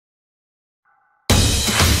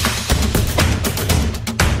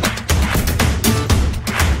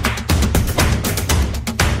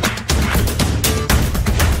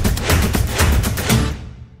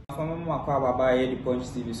Baba the Punch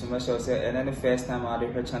TV. So much say and then the first time I do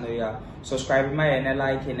her channel ya. Subscribe my and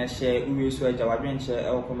like and share. We will share our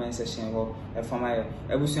comment section for my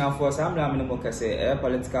ebusian for some lamina say a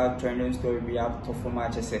political trending story be out to for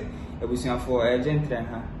much say ebusian for agent train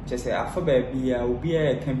ha. Just say after baby will be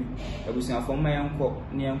a can ebusian for my uncle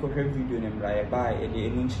near uncle video name right by a day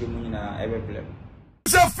in Chimuna ever play.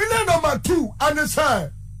 So feeling number 2 and it's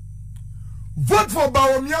her. Vote for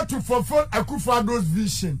Bawumia to fulfill Akufo-Addo's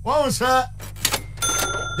vision. What say?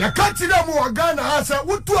 Ya katira mu Ghana ha say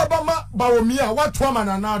wutu abama Bawumia watu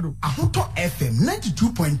mananado. H00t FM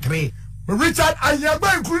 92.3. Richard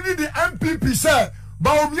Ayaba including the MPP say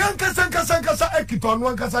Bawumia nkasa ekito anu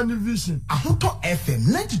nkasa ni vision. H00t FM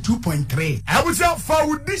 92.3. I would say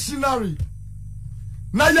for dictionary.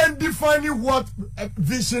 Now you defining what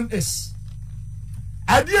vision is.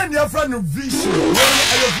 I didn't hear from the vision.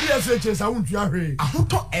 H00t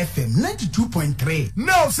FM 92.3.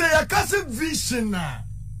 Now say I can't say vision now.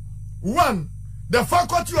 1. The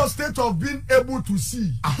faculty or state of being able to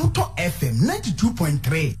see. H00t FM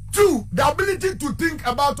 92.3. 2. The ability to think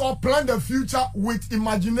about or plan the future with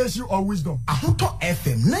imagination or wisdom. H00t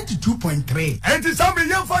FM 92.3. And it's something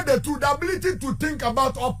for the 2. The ability to think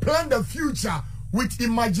about or plan the future with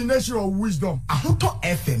imagination or wisdom. H00t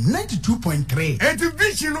FM 92.3. And the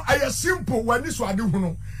vision I simple when this was do.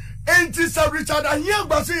 And it's a Richard and here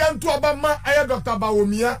Basi and to Obama I Dr.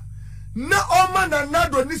 Bawumia. Na Oma na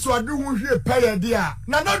nado this was do here pay dia.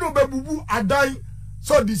 Na nado bebubu adai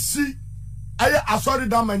so the sea I asori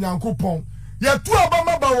da manyankopon. Ye to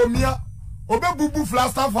Obama Bawumia obebubu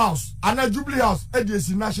Flagstaff House and a Jubilee House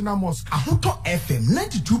ADC National Mosque. H00t FM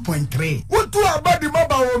 92.3. What to about the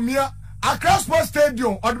Bawumia Accra Sports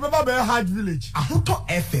Stadium or the Baba Hajj Village. H00t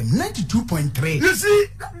FM 92.3. You see,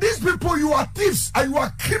 these people, you are thieves and you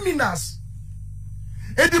are criminals.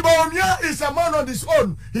 Eddie Bawumia is a man on his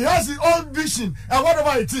own. He has his own vision and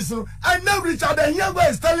whatever it is. And now Richard Ayaba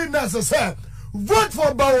is telling us, sir, vote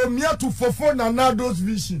for Bawumia to fulfill Nanado's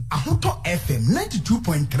vision. H00t FM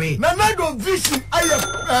 92.3. Nanado's vision, I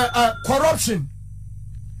have corruption.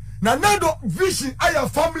 Nanado's vision, I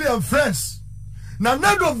have family and friends.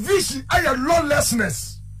 Nanado vision I have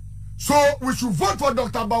lawlessness. So we should vote for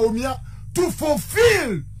Dr. Bawumia to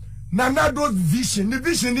fulfill Nanado's vision. The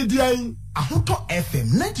vision is there. H00t FM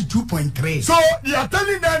 92.3. So you are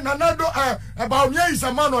telling them Nanado Bawumia is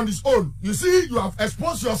a man on his own. You see, you have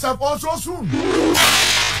exposed yourself also soon.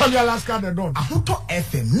 Tell your last card done. H00t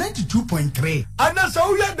FM 92.3. And that's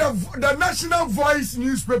how we have the National Voice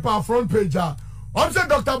newspaper front page. I'm saying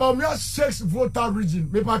Dr. Bawumia 6 voter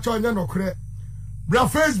region. Me pa chonya no kre. Bra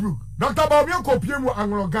Facebook, Dr. Bawumia kopie mu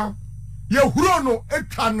angloga. Ye huro no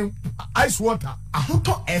etwa ice water.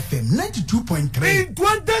 H00t FM 92.3. In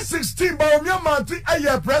 2016, Bawumia manti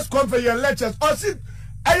aye press conference ye lectures. Or sit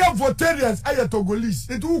aye votarians aye Togolese.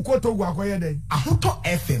 It who ko Togo akoye den. H00t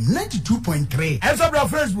FM 92.3. Ensa bra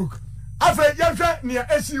Facebook. Afa ye hwe ne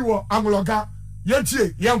esi wo angloga. Ye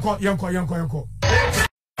tie yenko.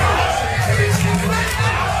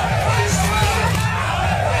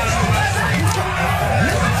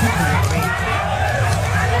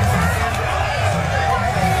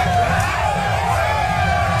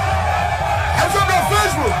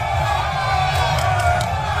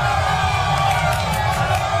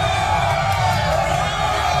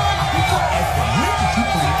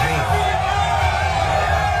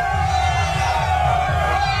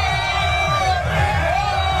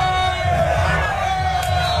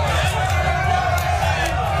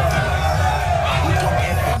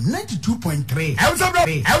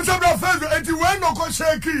 And when no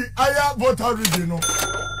shaky, I voter region.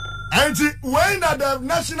 And when the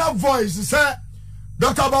National Voice say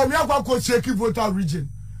Dr. Bawumia ko shaky voter region.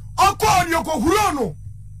 Oko on yoko hurono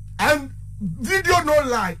and video no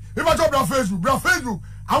lie. If I talk about Facebook,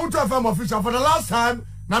 I want to have official for the last time.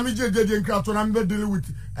 Namije Gedi Nkrato na mbe dealing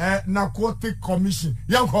with narcotic commission.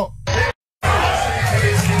 Yanko.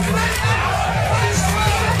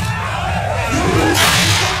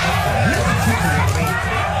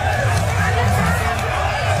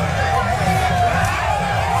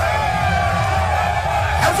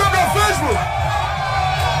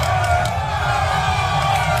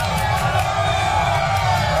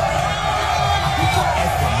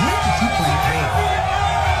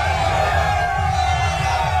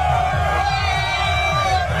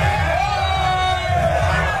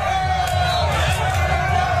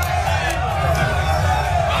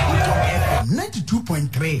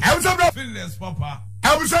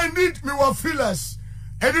 I was saying, need me were feelers.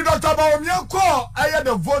 And the Dr. Bawumia call I had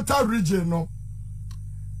the voter region. No,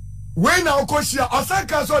 when I go here, I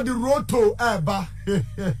saw the road to Eba.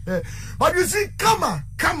 But you see, come on,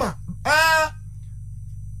 Aya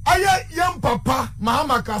young papa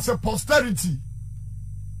Mahama ka say posterity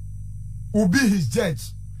will be his judge.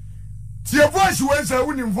 Tie voice when say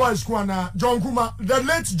unim voice ko na John Kuma, the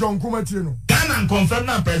late John Kuma tie no. Ghana confirm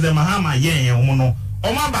na President Mahama yen omo no.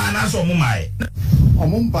 Oma ba na so omo mai.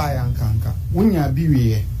 Omo ba yankanka. Wonya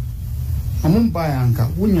biwiye. Omo ba yanka.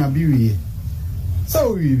 Wonya biwiye.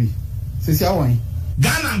 So wiwi. Sisi awon.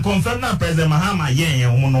 Ghana confirm na President Mahama yen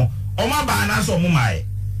omo no. Oma ba na so omo mai.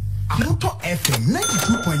 Moto FM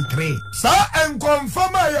 92.3. Sir, and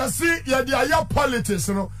confirm I see ya dia politics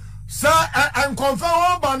no. Sir, and confirm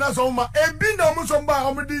one bana so ma e bi na mo so ba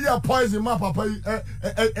o di ya poison ma papa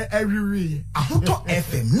every Moto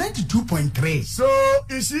FM 92.3. So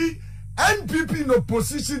you see, NPP in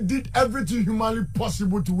opposition did everything humanly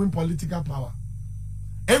possible to win political power.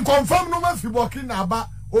 And confirm no man fi working na ba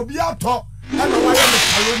obi ato and why the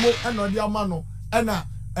kalomo and on the manu and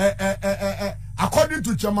according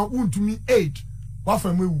to Chama to me 8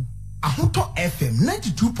 wafemu Moto FM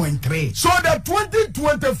 92.3. So the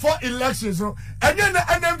 2024 elections and then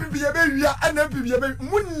NPP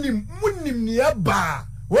munim niaba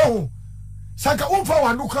wo saka umfa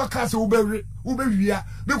wanuka kase ubewia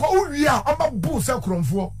because uwia amba bu se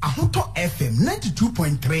kromfo Moto FM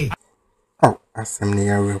 92.3. Oh, asem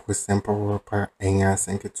ya represent pa enya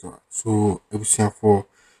senketo. So ebusiafo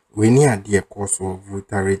we ni ade course of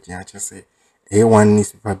voter region Châṣe. A1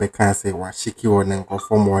 newspaper beka say wa shiki won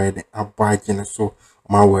nkofo mo de abaje no so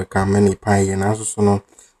ma work many pie and also no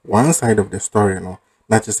one side of the story no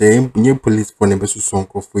na Châṣe new police for nebesu so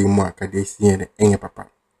nkofo imu akade sie de enye papa.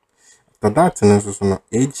 After that no so no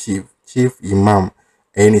chief imam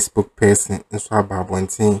any spokesperson nso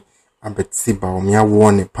ababontin abeti Bawumia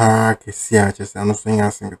won pa kesi a Châṣe no so nya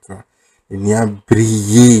senketo ni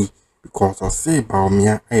abriye because of say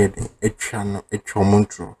Bawumia ede etwa no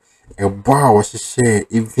etwomontro a boy was share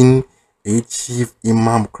even a chief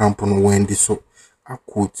imam crampon wendy so I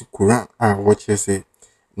quote Quran what you say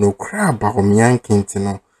no crab Bawumia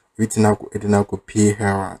kintino written out edina go pay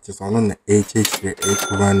her just on the H00t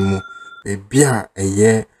Quran mu baby a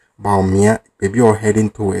year Bawumia baby or heading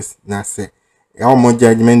towards na say more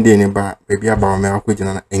judgment day neba baby Bawumia ko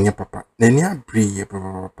jina na enye papa na ni abri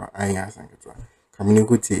papa aya sanketwa kamini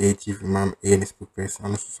go ti a chief imam a spokesperson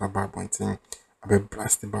no so babontin abe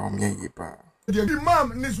blast Bawumia yiba. The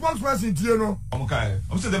imam and his spokesperson tie no. Okay.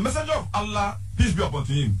 I'm saying the messenger of Allah, peace be upon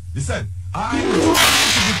him. He said, I want you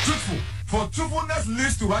to be truthful, for truthfulness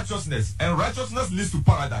leads to righteousness, and righteousness leads to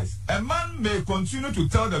paradise. A man may continue to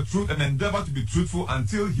tell the truth and endeavor to be truthful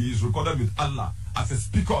until he is recorded with Allah as a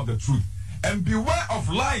speaker of the truth. And beware of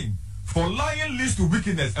lying, for lying leads to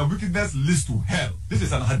wickedness, and wickedness leads to hell. This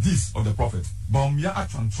is an hadith of the Prophet. Bawumia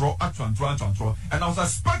achantro. And I was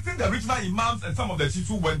expecting the original imams and some of the chiefs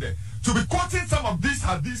who went there to be quoting some of these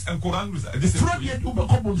hadiths and Quran. This is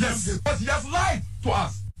yes, but he has lied to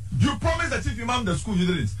us. You promised the chief imam the school, you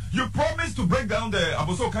didn't. You promised to break down the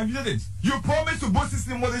Abosokan, you didn't. You promised to boost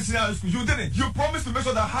system modern school, you didn't. You promised to make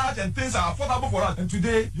sure that Hajj and things are affordable for us. And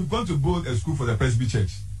today, you've gone to build a school for the Presby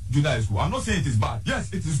Church. Junior school. I'm not saying it is bad. Yes,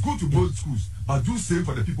 it is good to build schools, but do same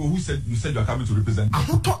for the people who said you are coming to represent them.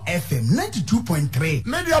 Moto FM 92.3.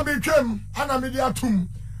 Media became and media tum.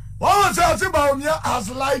 What was say Bawumia has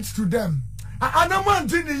lied to them. And a man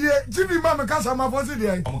in the year, Jimmy Mama Kasama was it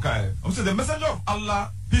there. Okay. I'm saying the messenger of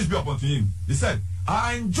Allah, peace be upon him. He said,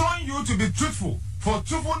 I enjoin you to be truthful, for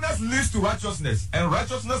truthfulness leads to righteousness, and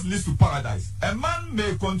righteousness leads to paradise. A man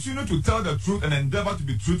may continue to tell the truth and endeavor to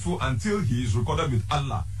be truthful until he is recorded with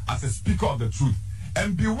Allah as a speaker of the truth.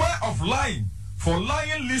 And beware of lying, for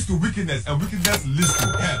lying leads to wickedness, and wickedness leads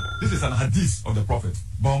to hell. This is an hadith of the Prophet.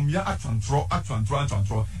 Bawumia achantro.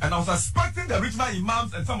 And I was expecting the original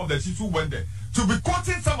imams and some of the chiefs who went there to be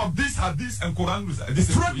quoting some of these hadiths and Quran. This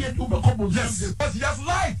is yes, but he has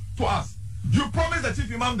lied to us. You promised the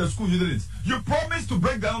chief imam the school, you didn't. You promised to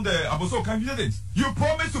break down the Abosokan, you didn't. You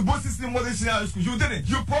promised to boost system modern school, you didn't.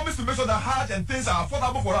 You promised to make sure that Hajj and things are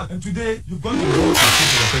affordable for us. And today, you've gone to build a school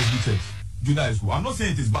for the Presby Church. Junior school. I'm not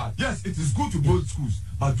saying it is bad. Yes, it is good to build schools,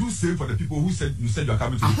 but do same for the people who said you are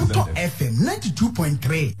coming to represent Moto them. FM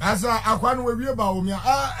 92.3. As I can't we Bawumia.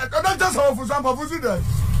 Don't just hold for some of us.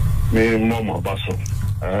 Me mama baso.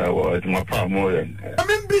 It's my more. I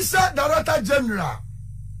mean, Bisa Director General.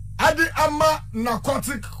 Adi Ama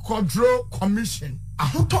Narcotic Control Commission.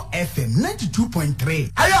 Moto FM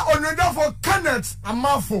 92.3. Aya onenda for Kenneth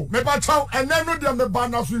Amafo. Me ba chow eneno dia me ba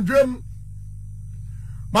na sundwem.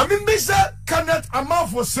 Ma mimbi se Kenneth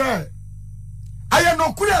Amafo se. Aya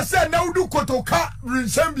no kure se na udu kotoka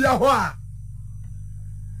rinsembia ho a.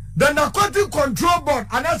 The Narcotic Control Board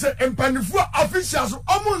and as a empanifu officials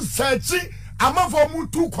omun searchi Amafo mu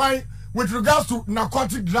tu kwan with regards to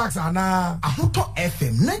narcotic drugs and H00t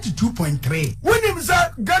FM 92.3. When him say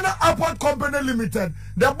Ghana Airport Company Limited,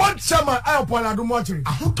 the board chairman airport Adumochiri.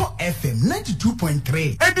 H00t FM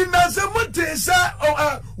 92.3. And in Nazamuti say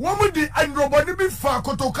woman di and robody be for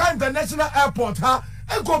Kotoka International Airport ha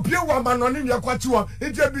e go pie wa manoni yakwachiwa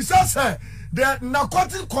it be say the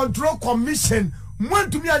Narcotic Control Commission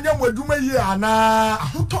went to me and yamwaduma ye ana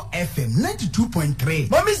H00t FM 92.3.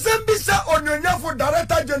 Mami Zembisa Onyonya for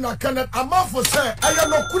Director General Kenneth Amafo say I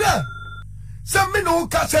no kura. Some me no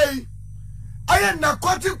ka say I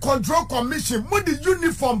Narcotic Control Commission mo the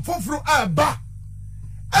uniform foforo aba.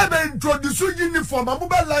 Ebe introduce uniform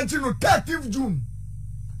amuba launch no 30th June.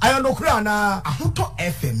 I no kura na H00t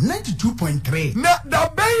FM 92.3. Na da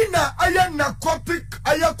bay na I Narcotic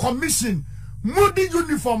Commission Moody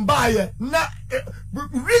uniform buyer na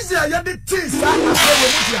reason I had the things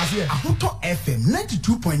H00t FM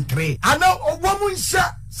 92.3. and now a woman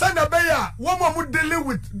shot Sana Beya, woman would deal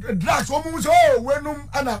with drugs, woman when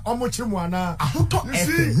Anna Omochimwana. H00t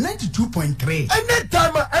FM 92.3. Any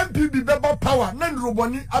time MPB Beba Power, Nan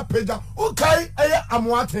Roboni Apeja, okay, I am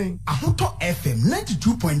watching H00t FM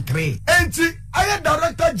 92.3. and I am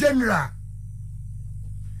Director General.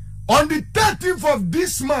 On the 13th of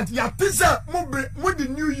this month, Yatisa with the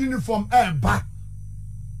new uniform back.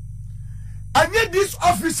 And yet these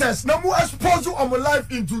officers now more expose on my life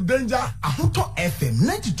into danger. H00t FM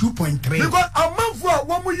 92.3. Because a month for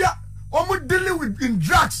one dealing with in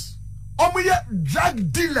drugs,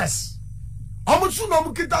 drug dealers,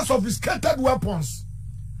 kita sophisticated weapons.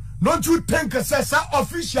 Don't you think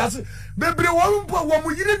officials baby H00t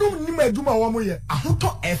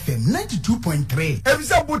FM 92.3. If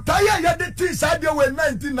it's a butaya ya the things I did in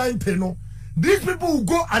 1990 no, these people will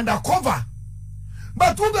go undercover.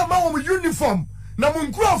 But when the man with uniform, na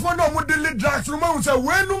munkura for no mo daily drugs, no man say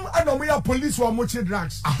wenum and police wa mo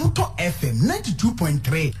drugs. H00t FM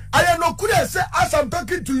 92.3. I no could say as I'm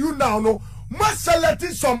talking to you now no, must select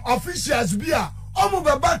some officials beer.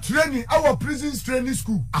 About training our prisons training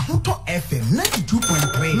school. H00t FM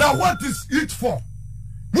 92.3. Now what is it for?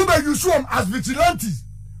 We may use them as vigilantes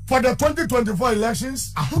for the 2024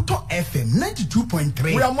 elections. H00t FM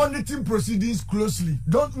 92.3. We are monitoring proceedings closely.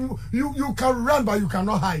 Don't you can run but you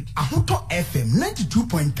cannot hide. H00t FM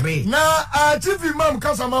 92.3. Now Chief Imam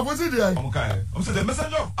Kasama was it there? Okay. So the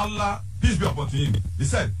messenger of Allah, peace be upon him, he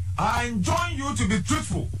said, I enjoin you to be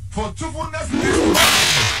truthful, for truthfulness leads to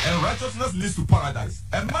righteousness, and righteousness leads to paradise.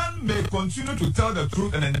 A man may continue to tell the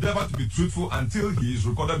truth and endeavor to be truthful until he is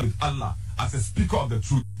recorded with Allah as a speaker of the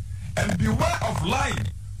truth. And beware of lying,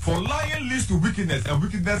 for lying leads to wickedness, and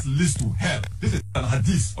wickedness leads to hell. This is an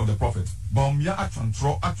hadith of the Prophet. Bawumia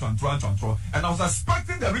H00t. And I was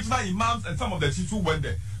expecting the original imams and some of the chiefs who went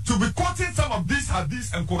there to be quoting some of these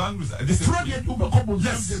hadiths and Quran.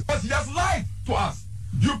 Yes, but he has lied to us.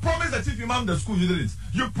 You promised the chief imam the school, you didn't.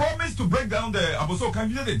 You promised to break down the Abosokan,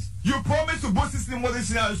 you didn't. You promised to boost system modern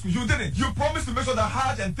senior school, you didn't. You promised to make sure the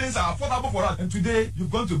Hajj and things are affordable for us. And today,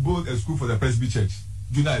 you've gone to build a school for the Presby Church,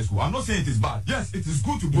 junior school. I'm not saying it is bad. Yes, it is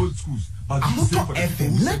good to build schools, but do say for the people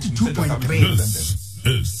who 92.3. This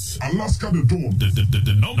is Alaska the Dome,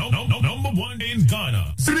 the number one in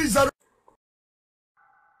Ghana.